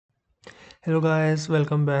Hello guys,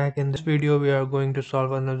 welcome back. In this video we are going to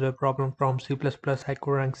solve another problem from C++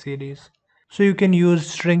 HackerRank series. So you can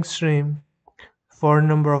use StringStream for a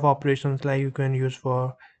number of operations, like you can use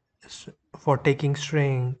for taking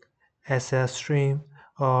string as a stream,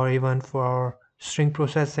 or even for string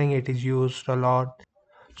processing it is used a lot.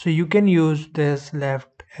 So you can use this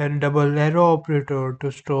left and double arrow operator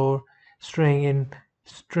to store string in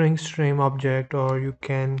string stream object, or you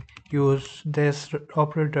can use this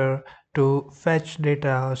operator to fetch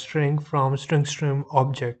data string from string stream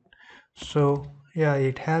object. So yeah,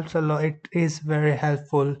 it helps a lot. It is very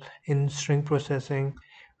helpful in string processing.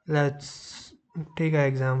 Let's take an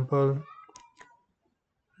example.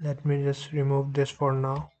 Let me just remove this for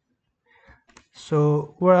now.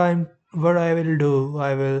 So what I will do,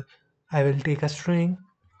 I will take a string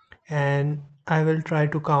and I will try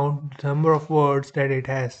to count the number of words that it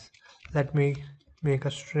has. Let me make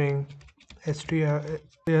a string str.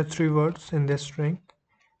 There are three words in this string,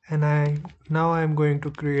 and I'm going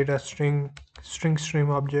to create a string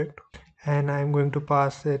stream object, and I'm going to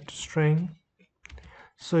pass it string.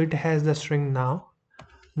 So it has the string now.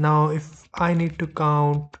 Now if I need to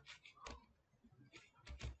count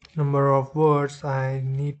number of words, I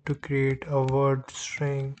need to create a word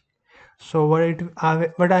string. So what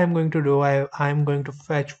I am going to do, I'm going to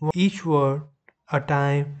fetch each word a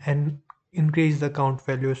time and increase the count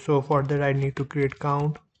value. So for that I need to create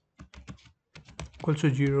count equals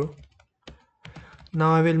to 0.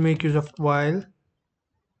 Now I will make use of while.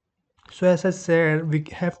 So as I said,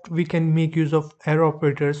 we can make use of arrow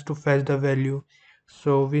operators to fetch the value.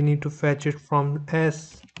 So we need to fetch it from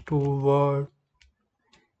s to word,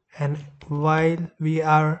 and while we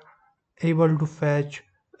are able to fetch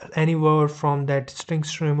any word from that string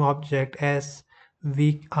stream object as,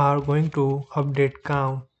 we are going to update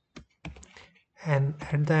count, and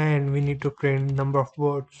at the end we need to print number of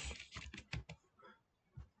words.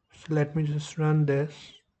 So let me just run this.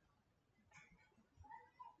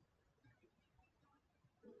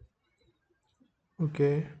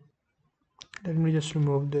 Okay, let me just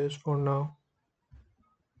remove this for now.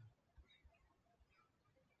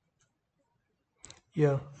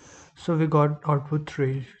 Yeah, so we got output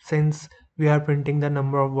 3 since we are printing the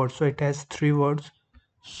number of words, so it has 3 words.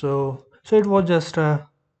 So it was just a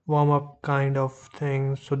warm-up kind of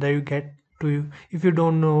thing, so that you get to, if you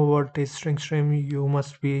don't know what is string stream, you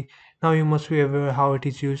must be aware how it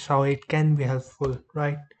is used, how it can be helpful,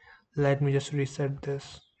 right? Let me just reset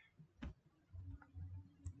this.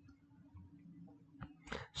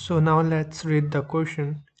 So now let's read the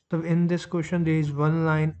question. So in this question there is one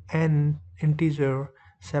line and integer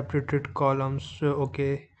separated columns. So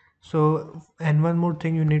okay. So and one more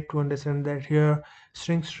thing you need to understand, that here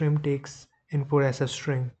string stream takes input as a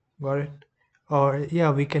string. Got it? Or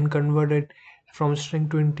yeah, we can convert it from string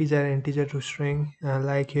to integer, integer to string.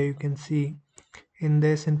 Like here you can see in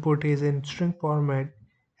this input is in string format,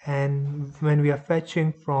 and when we are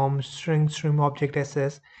fetching from string stream object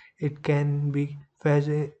ss, it can be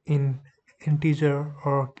fetched in integer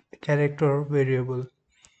or character variable.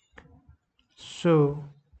 So,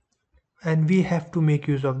 and we have to make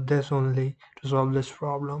use of this only to solve this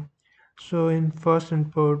problem. So in first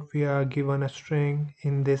input we are given a string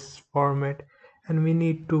in this format, and we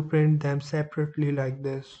need to print them separately like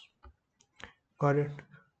this. Got it?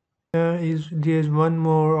 There's one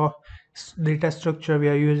more of data structure we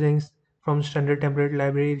are using from standard template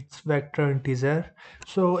library. It's vector integer.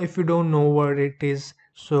 So if you don't know what it is,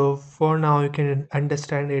 so for now you can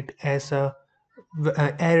understand it as a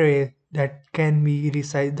array that can be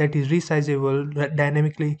resized, that is resizable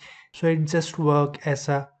dynamically. So it just work as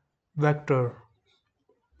a vector.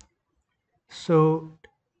 So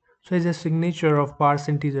it's a signature of parse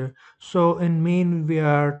integer. So in main we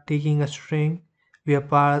are taking a string, we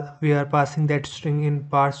are passing that string in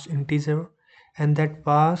parse integer, and that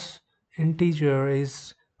parse integer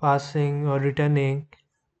is passing or returning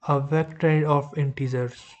a vector of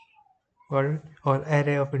integers, or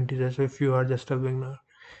array of integers if you are just a beginner.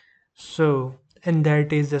 So, and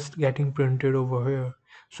that is just getting printed over here.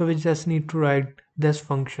 So we just need to write this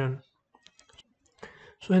function.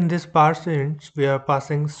 So in this parse int we are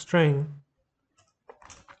passing string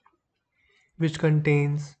which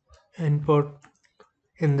contains input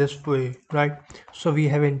in this way, right? So we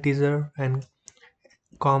have integer and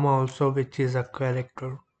comma also, which is a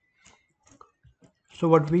character. So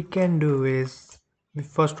what we can do is,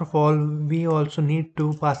 first of all we also need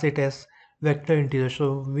to pass it as vector integer.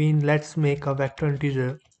 So let's make a vector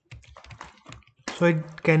integer so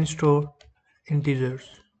it can store integers,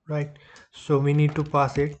 right? So we need to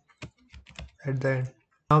pass it at the end.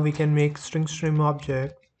 Now we can make string stream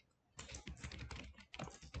object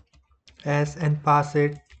as and pass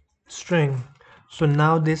it string. So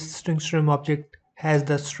now this StringStream object has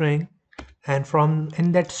the string, and from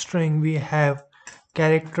in that string we have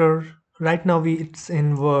character. Right now it's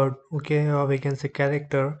in word, okay, or we can say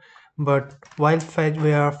character, but while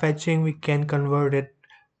we are fetching, we can convert it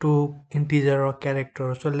to integer or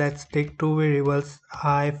character. So let's take two variables,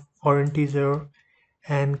 I for integer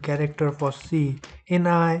and character for C. In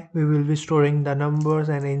I we will be storing the numbers,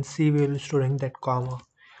 and in C we will be storing that comma.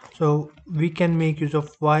 So we can make use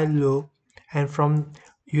of while loop, and from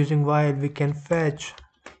using while we can fetch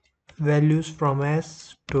values from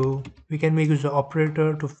S to, we can make use of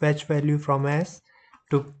operator to fetch value from S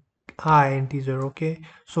to I integer. Okay,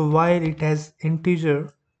 so while it has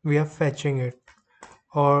integer we are fetching it,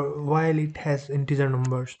 or while it has integer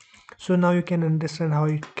numbers. So now you can understand how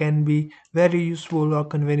it can be very useful or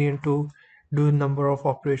convenient to do number of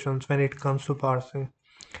operations when it comes to parsing.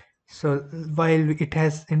 So while it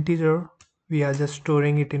has integer, we are just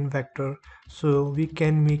storing it in vector, so we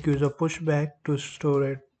can make use of pushback to store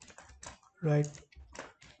it, right,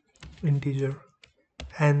 integer.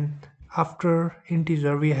 And after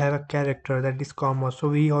integer we have a character, that is comma, so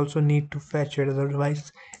we also need to fetch it,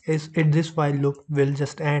 otherwise is it this while loop will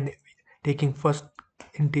just end taking first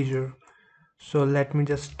integer. So let me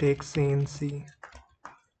just take CNC.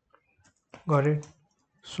 Got it?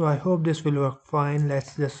 So I hope this will work fine.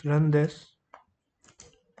 Let's just run this.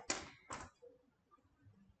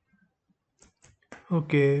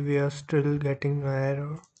 Okay, we are still getting an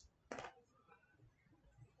error.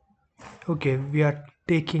 Okay, we are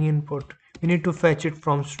taking input. We need to fetch it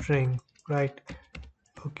from string, right?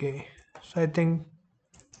 Okay, so I think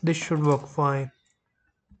this should work fine.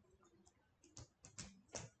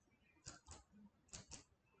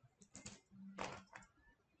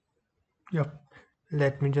 Yep,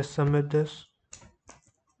 let me just submit this.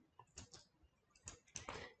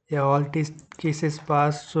 Yeah, all test cases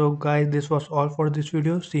passed. So guys, this was all for this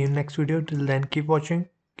video. See you in next video. Till then, keep watching,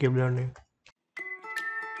 keep learning.